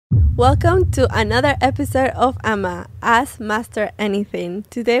Welcome to another episode of Amma, Ask Master Anything.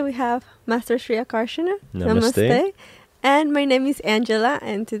 Today we have Master Shriya Karshana. Namaste. And my name is Angela,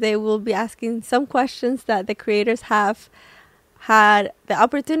 and today we'll be asking some questions that the creators have had the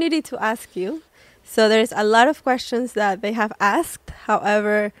opportunity to ask you. So there's a lot of questions that they have asked.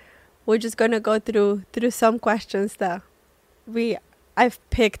 However, we're just going to go through some questions that I've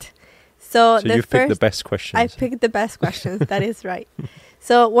picked. So you've picked the best questions. I picked the best questions. That is right.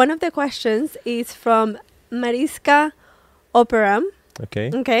 So one of the questions is from Mariska Operam.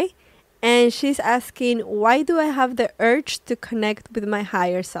 Okay. And she's asking, why do I have the urge to connect with my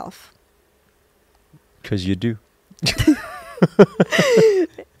higher self? Because you do.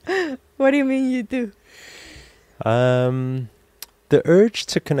 What do you mean you do? The urge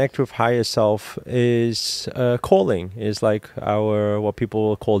to connect with higher self is calling, is like what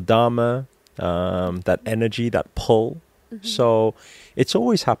people call dharma, that energy, that pull. Mm-hmm. So it's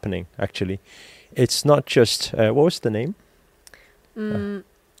always happening, actually. It's not just, what was the name?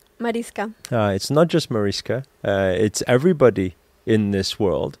 Mariska. It's not just Mariska. It's everybody in this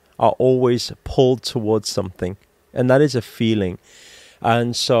world are always pulled towards something. And that is a feeling.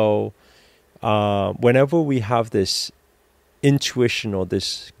 And so whenever we have this intuition or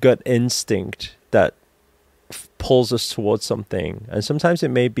this gut instinct that pulls us towards something, and sometimes it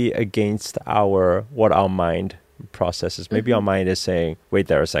may be against what our mind processes. Maybe our mind is saying, wait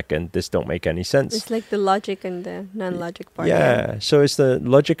there a second, this don't make any sense. It's like the logic and the non-logic part. Yeah, so it's the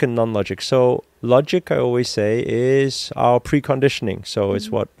logic and non-logic. So logic, I always say, is our preconditioning. So it's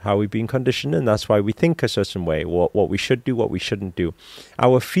how we've been conditioned, and that's why we think a certain way, what we should do, what we shouldn't do.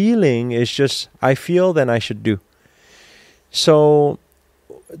 Our feeling is just, I feel, then I should do. So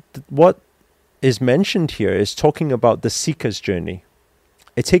what is mentioned here is talking about the seeker's journey.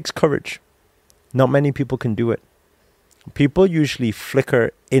 It takes courage. Not many people can do it. People usually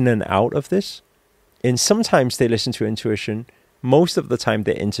flicker in and out of this. And sometimes they listen to intuition. Most of the time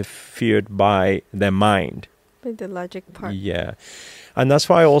they're interfered by their mind. By the logic part. Yeah. And that's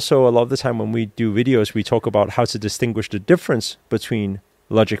why also a lot of the time when we do videos, we talk about how to distinguish the difference between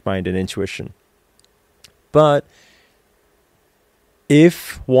logic mind and intuition. But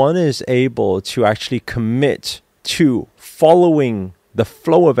if one is able to actually commit to following the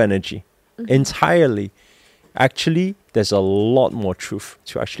flow of energy entirely, actually, there's a lot more truth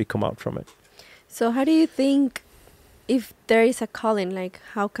to actually come out from it. So how do you think, if there is a calling, like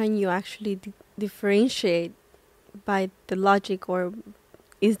how can you actually differentiate by the logic, or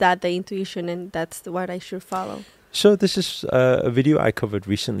is that the intuition and that's what I should follow? So this is a video I covered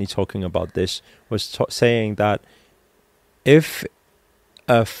recently talking about this, was saying that if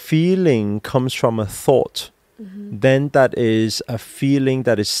a feeling comes from a thought, then that is a feeling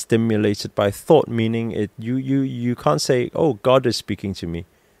that is stimulated by thought, meaning you can't say, oh, God is speaking to me.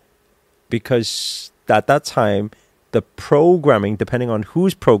 Because at that time, the programming, depending on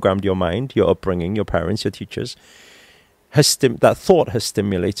who's programmed your mind, your upbringing, your parents, your teachers, that thought has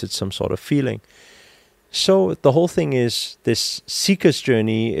stimulated some sort of feeling. So the whole thing is, this seeker's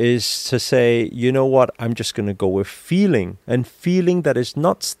journey is to say, you know what, I'm just going to go with feeling, and feeling that is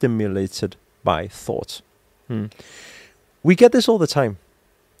not stimulated by thought. We get this all the time.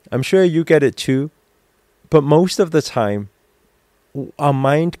 I'm sure you get it too. But most of the time, our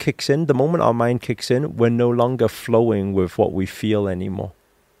mind kicks in. The moment our mind kicks in, we're no longer flowing with what we feel anymore.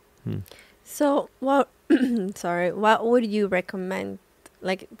 So, what would you recommend?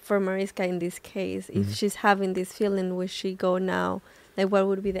 Like for Mariska in this case, if she's having this feeling, where she go now? Like, what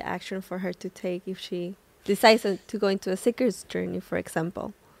would be the action for her to take if she decides to go into a seeker's journey, for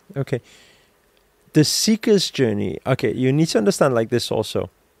example? Okay. The seeker's journey, okay, you need to understand like this also.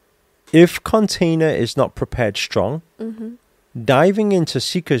 If container is not prepared strong, diving into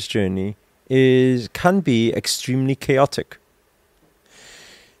seeker's journey can be extremely chaotic.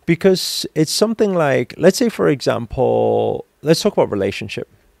 Because it's something like, let's say for example, let's talk about relationship.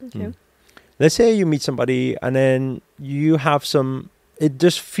 Okay. Let's say you meet somebody and then you have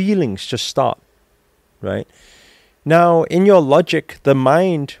feelings just start, right? Now, in your logic, the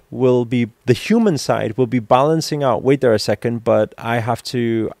human side will be balancing out, wait there a second, but I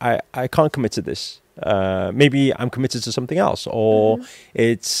can't commit to this. Maybe I'm committed to something else. Or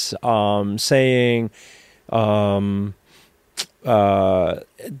it's saying,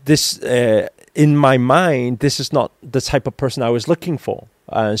 this in my mind, this is not the type of person I was looking for.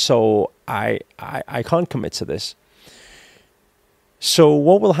 So I can't commit to this. So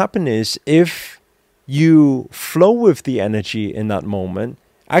what will happen is, if you flow with the energy in that moment,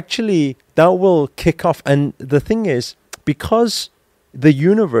 actually that will kick off. And the thing is, because the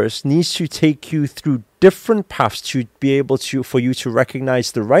universe needs to take you through different paths to be able to, for you to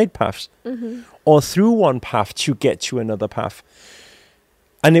recognize the right paths, or through one path to get to another path.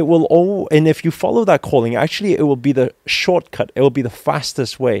 And it will and if you follow that calling, actually it will be the shortcut. It will be the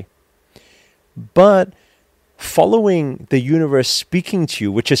fastest way. But following the universe speaking to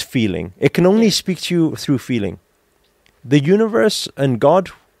you, which is feeling, it can only speak to you through feeling. The universe and God,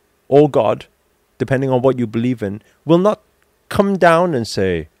 or God, depending on what you believe in, will not come down and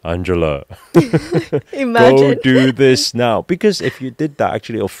say, Angela, go do this now. Because if you did that,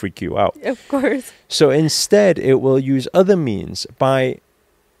 actually it'll freak you out. Of course. So instead, it will use other means by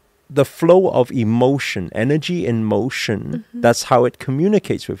the flow of emotion, energy in motion. That's how it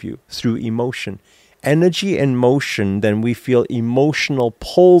communicates with you, through emotion. Energy in motion, then we feel emotional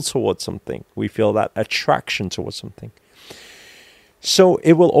pull towards something. We feel that attraction towards something. So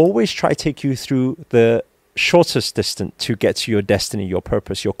it will always try to take you through the shortest distance to get to your destiny, your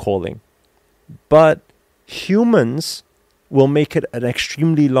purpose, your calling. But humans will make it an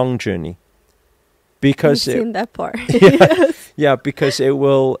extremely long journey. Because I've seen that part. Yeah, because it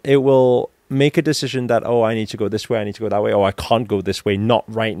will make a decision that, oh, I need to go this way, I need to go that way, oh, I can't go this way, not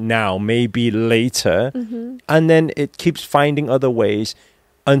right now, maybe later. And then it keeps finding other ways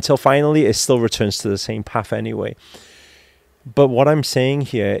until finally it still returns to the same path anyway. But what I'm saying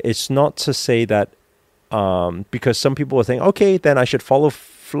here is not to say that because some people will think, okay, then I should follow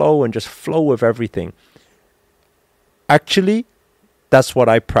flow and just flow with everything. Actually, that's what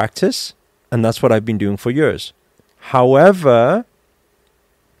I practice, and that's what I've been doing for years. However,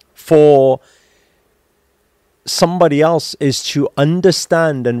 for somebody else is to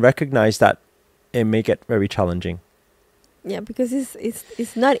understand and recognize that it may get very challenging. Yeah, because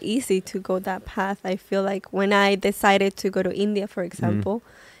it's not easy to go that path. I feel like when I decided to go to India, for example,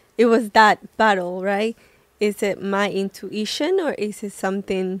 it was that battle, right? Is it my intuition or is it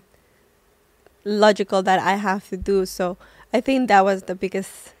something logical that I have to do? So I think that was the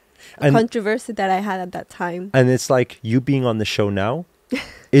biggest controversy that I had at that time. And it's like you being on the show now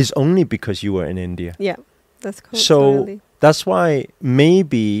is only because you were in India. Yeah, that's cool. So totally. That's why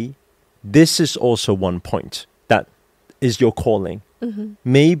maybe this is also one point that is your calling.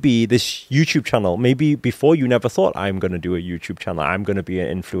 Maybe this YouTube channel, maybe before you never thought, I'm going to do a YouTube channel, I'm going to be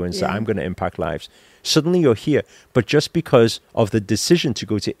an influencer, I'm going to impact lives. Suddenly you're here. But just because of the decision to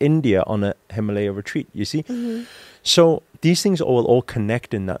go to India on a Himalaya retreat, you see? So these things will all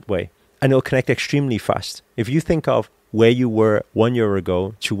connect in that way. And it'll connect extremely fast. If you think of where you were 1 year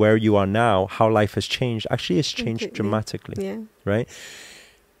ago to where you are now, how life has changed. Actually, it's changed dramatically. Right?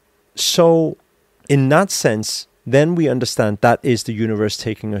 So in that sense, then we understand that is the universe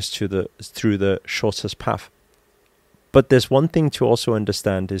taking us through the shortest path. But there's one thing to also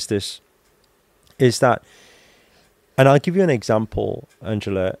understand is that, and I'll give you an example,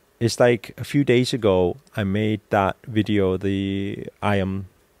 Angela. It's like a few days ago, I made that video, the I Am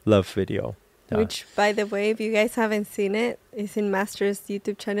Love video. Which, by the way, if you guys haven't seen it, it's in Master's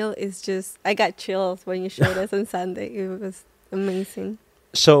YouTube channel. It's just, I got chills when you showed us on Sunday. It was amazing.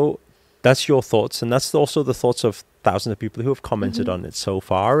 So that's your thoughts, and that's also the thoughts of thousands of people who have commented on it so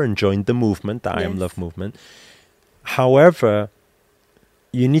far and joined the movement, the I Am Love movement. However,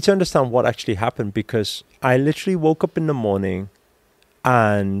 you need to understand what actually happened, because I literally woke up in the morning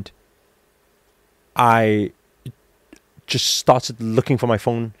and I just started looking for my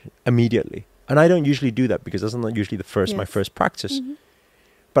phone immediately. And I don't usually do that because that's not usually my first practice.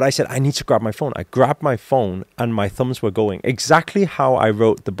 But I said, I need to grab my phone. I grabbed my phone and my thumbs were going exactly how I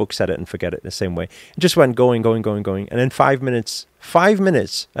wrote the book, Set It and Forget It, the same way. It just went going. And in 5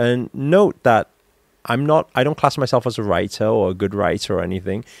 minutes, and note that I don't class myself as a writer or a good writer or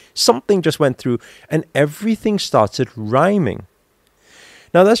anything. Something just went through and everything started rhyming.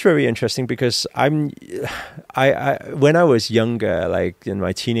 Now that's very interesting because I when I was younger, like in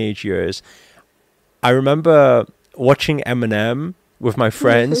my teenage years, I remember watching Eminem with my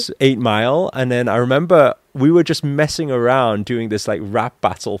friends, 8 Mile, and then I remember we were just messing around doing this like rap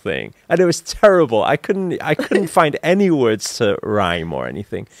battle thing, and it was terrible. I couldn't find any words to rhyme or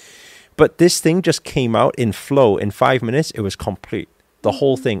anything, but this thing just came out in flow. In 5 minutes, it was complete, the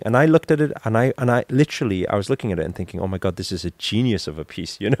whole thing. And I looked at it, and I was looking at it and thinking, oh my God, this is a genius of a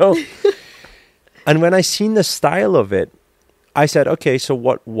piece, you know. And when I seen the style of it, I said, okay, so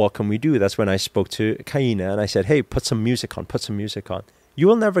what can we do? That's when I spoke to Kaina and I said, hey, put some music on. You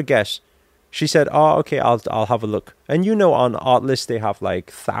will never guess. She said, oh, okay, I'll have a look. And you know, on Artlist, they have like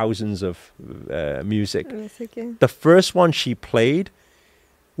thousands of music. The first one she played,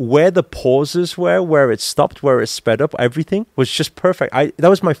 where the pauses were, where it stopped, where it sped up, everything was just perfect. That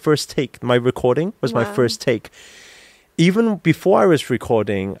was my first take. My recording was my first take. even before I was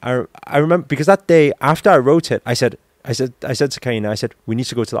recording, I remember, because that day after I wrote it, I said to Kaina, I said, we need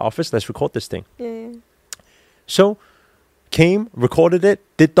to go to the office. Let's record this thing. Yeah. So came, recorded it,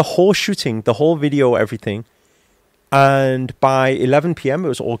 did the whole shooting, the whole video, everything. And by 11 p.m. it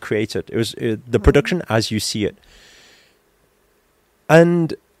was all created. It was the production as you see it.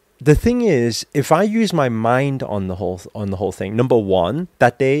 And the thing is, if I use my mind on the whole thing, number one,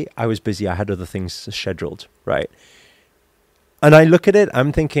 that day I was busy. I had other things scheduled, right? And I look at it,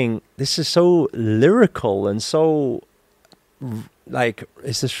 I'm thinking, this is so lyrical and so, like,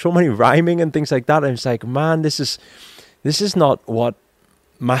 it's just so many rhyming and things like that. And it's like, man, this is not what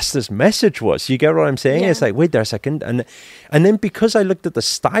Master's message was. You get what I'm saying? Yeah. It's like, wait there a second. And then because I looked at the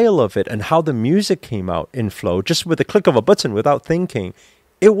style of it and how the music came out in Flow, just with a click of a button without thinking,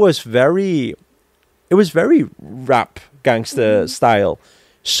 it was very rap gangster style.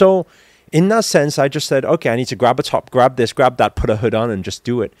 So in that sense, I just said, okay, I need to grab a top, grab this, grab that, put a hood on and just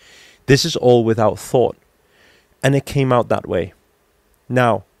do it. This is all without thought. And it came out that way.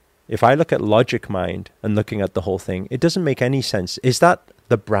 Now, if I look at Logic Mind and looking at the whole thing, it doesn't make any sense. Is that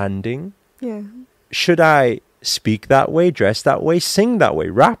the branding? Yeah. Should I speak that way, dress that way, sing that way,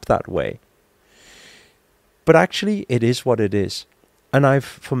 rap that way? But actually, it is what it is. And I've,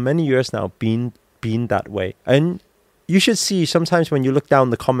 for many years now, been that way. And you should see sometimes when you look down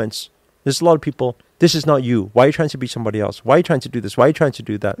the comments, there's a lot of people, this is not you. Why are you trying to be somebody else? Why are you trying to do this? Why are you trying to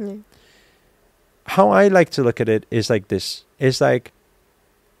do that? Yeah. How I like to look at it is like this. It's like,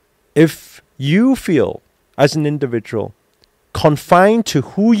 if you feel as an individual confined to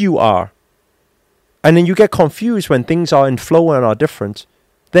who you are, and then you get confused when things are in flow and are different,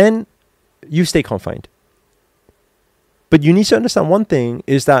 then you stay confined. But you need to understand one thing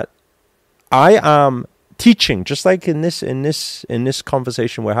is that I am teaching, just like in this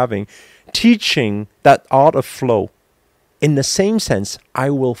conversation we're having, teaching that art of flow. In the same sense, I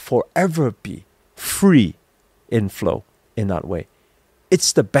will forever be free in flow in that way.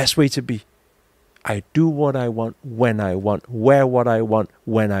 It's the best way to be. I do what I want, when I want, wear what I want,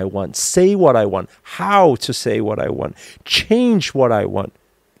 when I want, say what I want, how to say what I want, change what I want.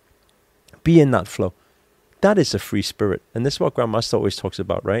 Be in that flow. That is a free spirit. And this is what Grandmaster always talks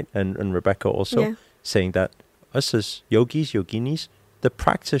about, right? And Rebecca also saying that us as yogis, yoginis, the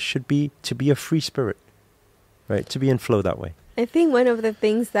practice should be to be a free spirit, right? To be in flow that way. I think one of the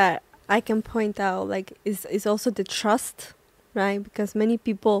things that I can point out, like, is also the trust, right? Because many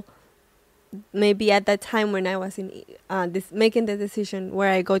people, maybe at that time when I was in making the decision where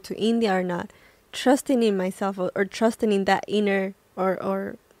I go to India or not, trusting in myself or trusting in that inner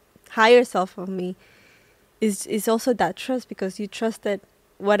or higher self of me is also that trust, because you trust that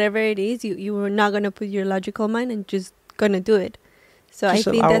whatever it is, you were not going to put your logical mind and just going to do it. So just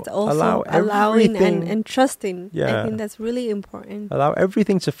I think that's also allowing and trusting. Yeah. I think that's really important. Allow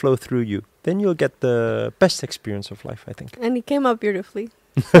everything to flow through you. Then you'll get the best experience of life, I think. And it came out beautifully.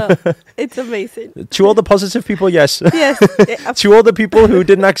 So it's amazing. To all the positive people, yes. Yes. To all the people who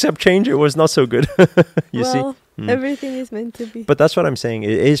didn't accept change, it was not so good. you see? Everything is meant to be. But that's what I'm saying.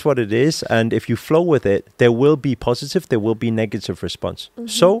 It is what it is. And if you flow with it, there will be positive, there will be negative response. Mm-hmm.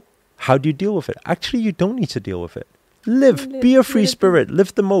 So how do you deal with it? Actually, you don't need to deal with it. Live. Be a free spirit.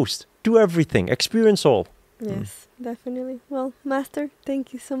 Live the most. Do everything. Experience all. Yes, definitely. Well, Master,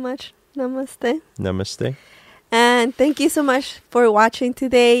 thank you so much. Namaste. Namaste. And thank you so much for watching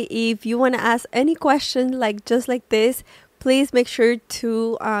today. If you want to ask any question just like this, please make sure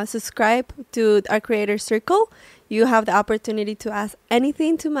to subscribe to our Creator Circle. You have the opportunity to ask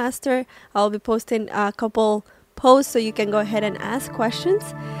anything to Master. I'll be posting a couple posts so you can go ahead and ask questions.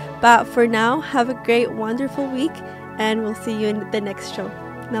 But for now, have a great, wonderful week, and we'll see you in the next show.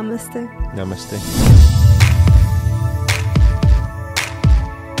 Namaste. Namaste.